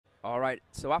All right,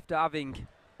 so after having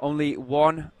only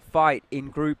one fight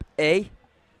in Group A,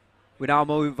 we now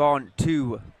move on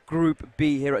to Group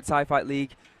B here at Thai Fight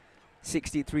League.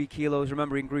 63 kilos.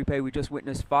 Remember, in Group A, we just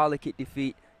witnessed Farlikit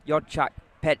defeat Yodchak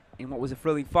Pet in what was a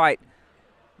thrilling fight.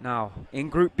 Now, in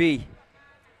Group B,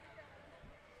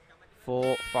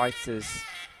 4 fighters.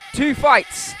 2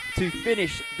 fights to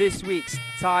finish this week's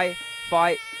Thai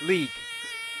Fight League.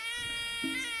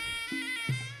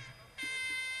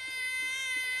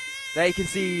 There you can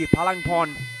see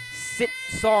Palangpon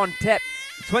Sitsorntep,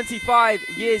 25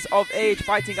 years of age,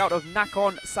 fighting out of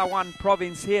Nakhon Sawan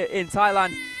province here in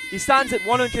Thailand. He stands at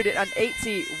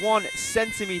 181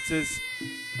 centimeters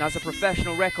and has a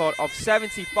professional record of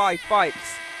 75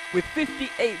 fights with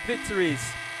 58 victories,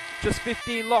 just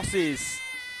 15 losses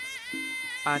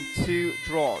and 2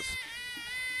 draws.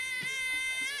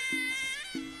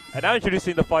 And now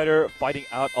introducing the fighter fighting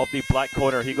out of the black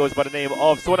corner. He goes by the name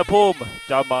of Suvarnabhum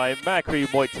Jamai Makri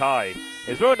Muay Thai.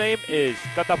 His real name is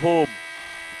Kattapum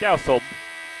Kyaosom.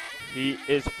 He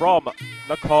is from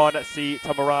Nakhon Si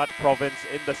Thammarat province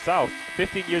in the south.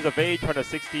 15 years of age,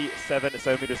 167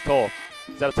 centimeters tall.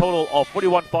 He's had a total of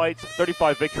 41 fights,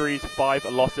 35 victories, 5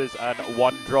 losses, and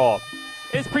 1 draw.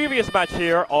 His previous match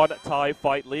here on Thai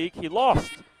Fight League, he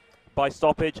lost by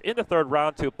stoppage in the 3rd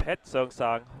round to Pet Seung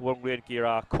Sang, Wongrien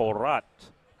Gira Korat.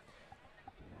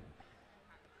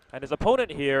 And his opponent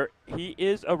here, he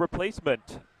is a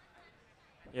replacement.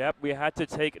 Yep, we had to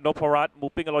take Noparat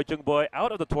Muping Aloy Jungboy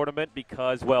out of the tournament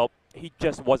because, well, he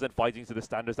just wasn't fighting to the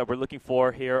standards that we're looking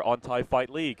for here on Thai Fight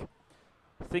League.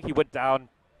 I think he went down,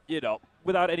 you know,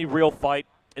 without any real fight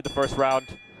in the 1st round.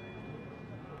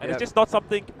 And it's just not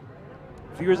something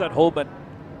viewers at home, and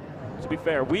to be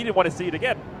fair, we didn't want to see it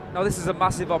again. Now this is a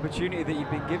massive opportunity that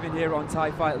you've been given here on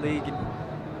Thai Fight League, and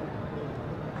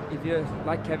if you're,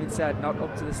 like Kevin said, not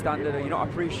up to the standard or you're not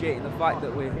appreciating the fact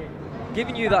that we're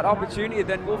giving you that opportunity,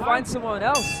 then we'll find someone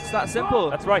else. It's that simple.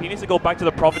 That's right, he needs to go back to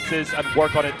the provinces and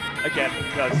work on it again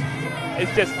because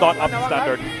it's just not up to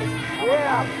standard.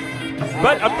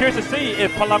 But I'm curious to see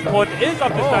if Palangpon is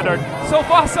up to standard. So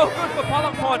far so good for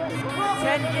Palangpon.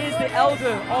 10 years the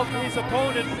elder of his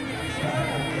opponent.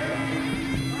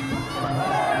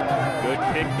 Good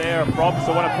kick there from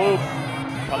Suvarnabhum.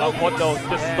 Palangpon though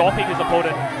just stopping his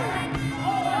opponent.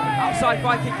 Outside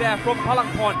fight kick there from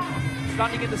Palangpon.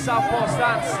 Standing in the southpaw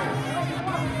stance.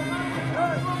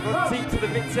 Front deep to the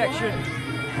midsection.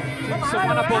 To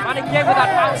Suvarnabhum. And again with that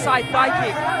outside thigh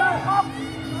kick.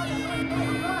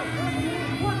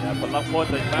 Yeah, Palangpon,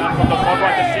 the man from the corner,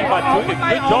 I can see by doing a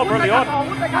good job early on.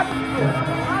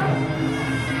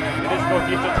 It is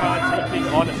Northeastern Thailand taking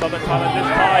on Southern Thailand this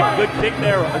time. Good kick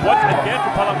there once again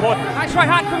from Palangpon. Nice right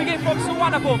hand coming in from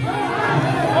Suvarnabhum.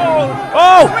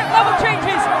 Oh! Quick level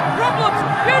changes. Problems.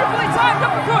 Beautifully timed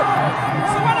uppercut.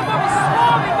 Suvarnabhum is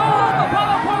swarming all over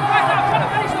Palangpon right now, trying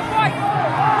to finish the fight.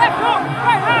 Left hook,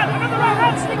 right hand, another right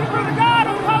hand sneaking through the guard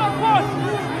of Palangpon.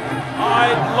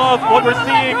 I love what we're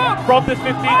seeing from this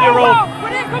 15-year-old.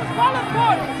 But here comes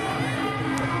Palangpon.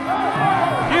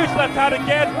 Huge left hand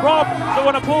again from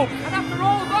Suvarnabhum. And after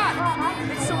all that,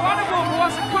 it's Suvarnabhum who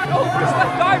has a cut over his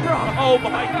left eyebrow. Oh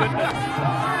my goodness.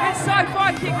 Inside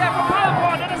fight kick there from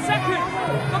Palangpon and a second.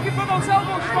 Looking for those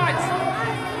elbow strikes.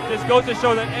 This goes to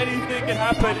show that anything can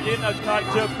happen in a Thai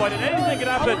Chuk fight and anything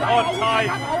can happen on Thai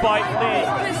Fight League.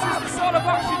 This is the sort of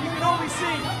action you can only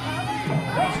see.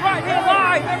 It's right here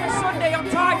live every Sunday on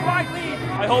Thai Fight League.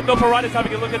 I hope Noparat is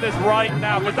having a look at this right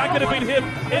now because that could have been him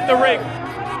in the ring.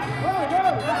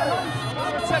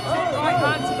 Attempting right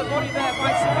hand to the body there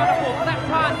by Suvarnabhum. Left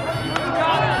hand.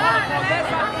 There's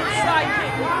that inside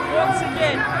kick. Once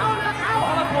again,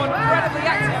 Palangpon incredibly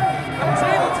active and was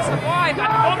able to survive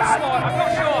an onslaught. I'm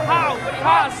not sure how, but he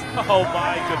has. Oh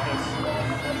my goodness.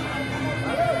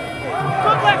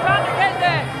 Good left hand again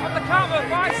there on the counter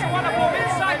by Suvarnabhum.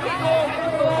 Inside kick low,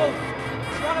 low.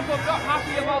 Suvarnabhum not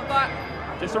happy about that.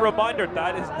 Just a reminder,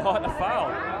 that is not a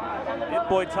foul in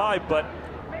Muay Thai, but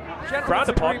frowned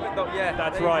upon. Yeah,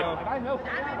 that's right.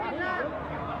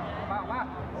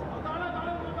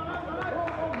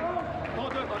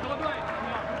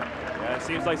 Yeah, it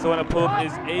seems like Suvarnabhum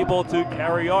is able to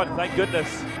carry on, thank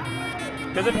goodness.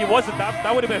 Because if he wasn't,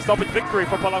 that would have been a stoppage victory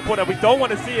for Palangpon, and we don't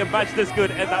want to see a match this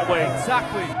good end that way.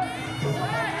 Exactly.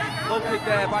 Low kick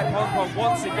there by Palangpon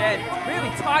once again. Really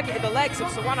targeting the legs of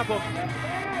Suvarnabhum.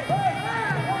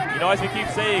 You know, as we keep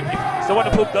saying, if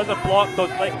Suvarnabhum doesn't block those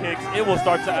leg kicks, it will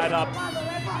start to add up.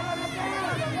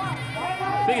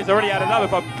 I think it's already added up,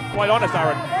 if I'm quite honest,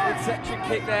 Aaron. Midsection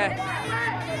kick there.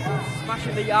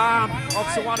 Smashing the arm of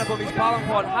Suvarnabhum is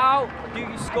Palangpon. How do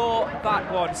you score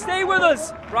that one? Stay with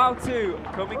us. Round 2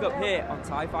 coming up here on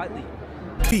Thai Fight League.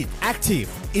 Beat Active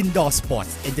Indoor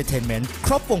Sports Entertainment ค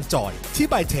รบวงจรที่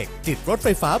ไบเทคติดรถไฟ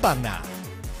ฟ้าบางนา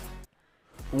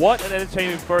What an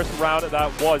entertaining first round that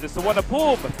was. It's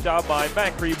Suvarnabhum Jamai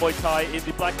Makri Muay Thai in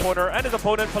the black corner and his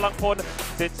opponent Palangpon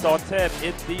sits on 10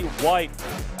 in the white.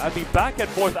 I mean, back and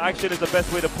forth action is the best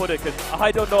way to put it because I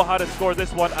don't know how to score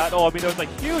this one at all. I mean, there was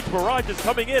like huge barrages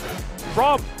coming in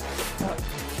from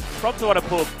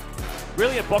Suvarnabhum.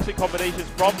 Brilliant boxing combinations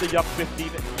from the young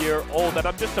 15-year-old, and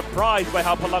I'm just surprised by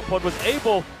how Palangpon was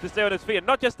able to stay on his feet. And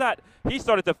not just that, he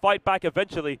started to fight back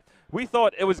eventually. We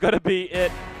thought it was going to be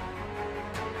it.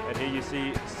 And here you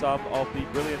see some of the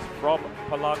brilliance from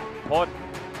Palangpon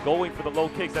going for the low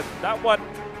kicks, and that one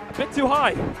a bit too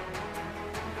high.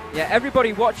 Yeah,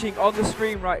 everybody watching on the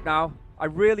stream right now, I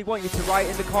really want you to write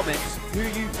in the comments who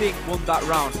you think won that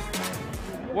round.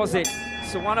 Was it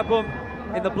Suvarnabhum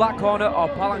in the black corner or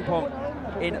Palangpon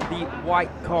in the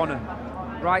white corner?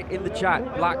 Right in the chat,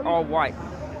 black or white.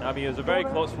 I mean, it was a very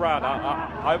close round.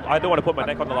 I don't want to put my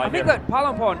neck on the line here. I think that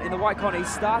Palangpon in the white corner, he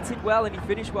started well and he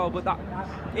finished well, but that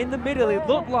in the middle, it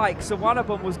looked like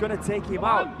Suvarnabhum was going to take him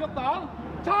out.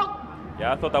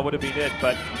 Yeah, I thought that would have been it,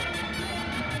 but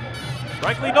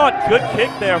frankly not. Good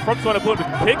kick there from Suvarnabhum to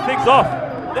kick things off,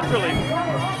 literally.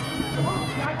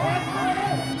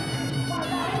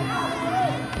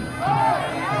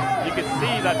 You can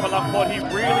see that Palangpon, he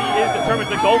really is determined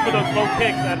to go for those low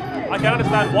kicks, and I can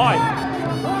understand why.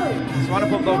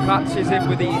 Suvarnabhum though catches him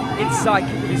with the inside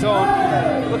kick of his own.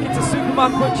 Looking to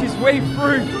Superman punch his way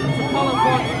through to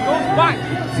Palangpon. Goes back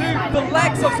to the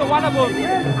legs of Suvarnabhum.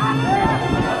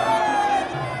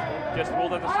 Just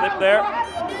ruled as a slip there.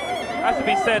 Has to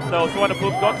be said though,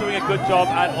 Suvarnabhum not doing a good job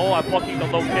at all at blocking the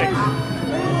low kicks.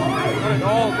 Not at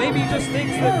all. Maybe he just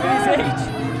thinks that with his age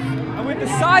and with the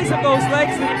size of those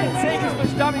legs that he can take as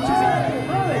much damage as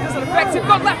it doesn't affect him.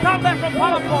 Got left hand there from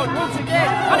Palangpon once again.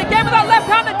 And again with that left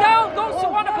hander down goes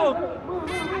Suvarnabhum.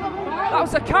 That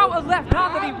was a counter left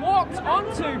hand that he walked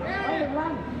onto.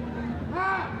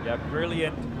 Yeah,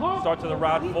 brilliant start to the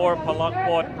round for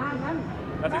Palangpon.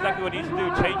 That's exactly what he needs to do,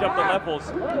 change up the levels,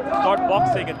 start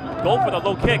boxing and go for the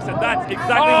low kicks, and that's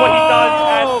exactly what he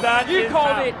does, and that you is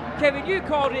called how. it, Kevin, you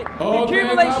called it. The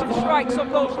accumulation strikes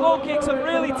of those low kicks have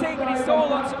really taken his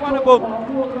toll on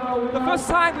Suvarnabhum. The first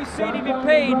time we've seen him in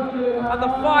pain, and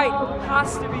the fight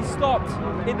has to be stopped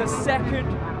in the second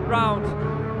round.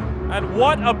 And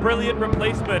what a brilliant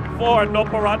replacement for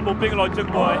Noparanmo Bingalo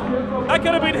Jungboy. That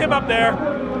could have been him up there,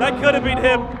 that could have been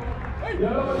him. He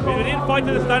didn't fight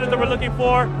to the standards that we're looking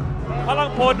for.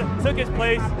 Palangpon took his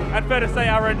place, and fair to say,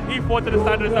 Aaron, he fought to the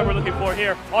standards that we're looking for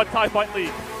here on Thai Fight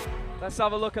League. Let's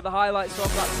have a look at the highlights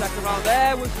of that second round.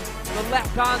 There was the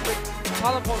left hand that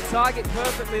Palangpon target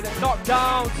perfectly that knocked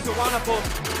down Suvarnabhum.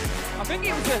 I think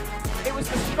it was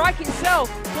the strike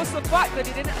itself, plus the fact that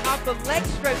he didn't have the leg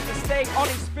strength to stay on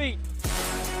his feet.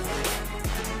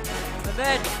 And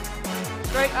then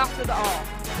straight after the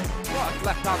what a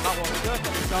left hand that was,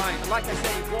 perfectly timed. Like I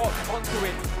said, he walked onto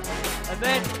it. And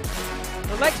then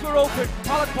the legs were open,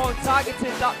 Palangpon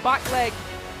targeted that back leg,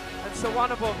 and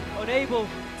Suvarnabhum unable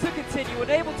to continue,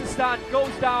 unable to stand,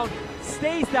 goes down,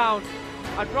 stays down,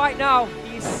 and right now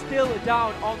he is still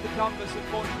down on the canvas,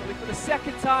 unfortunately. For the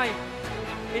second time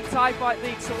in Thai Fight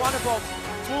League, Suvarnabhum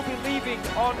will be leaving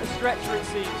on a stretcher, it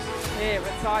seems, here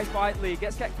at Thai Fight League.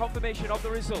 Let's get confirmation of the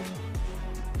result.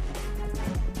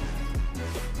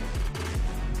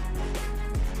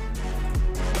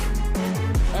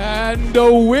 And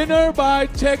the winner by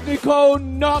technical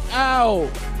knockout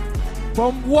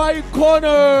from white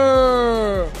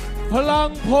corner,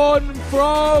 Palangpon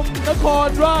from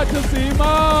Nakhon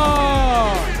Ratchasima.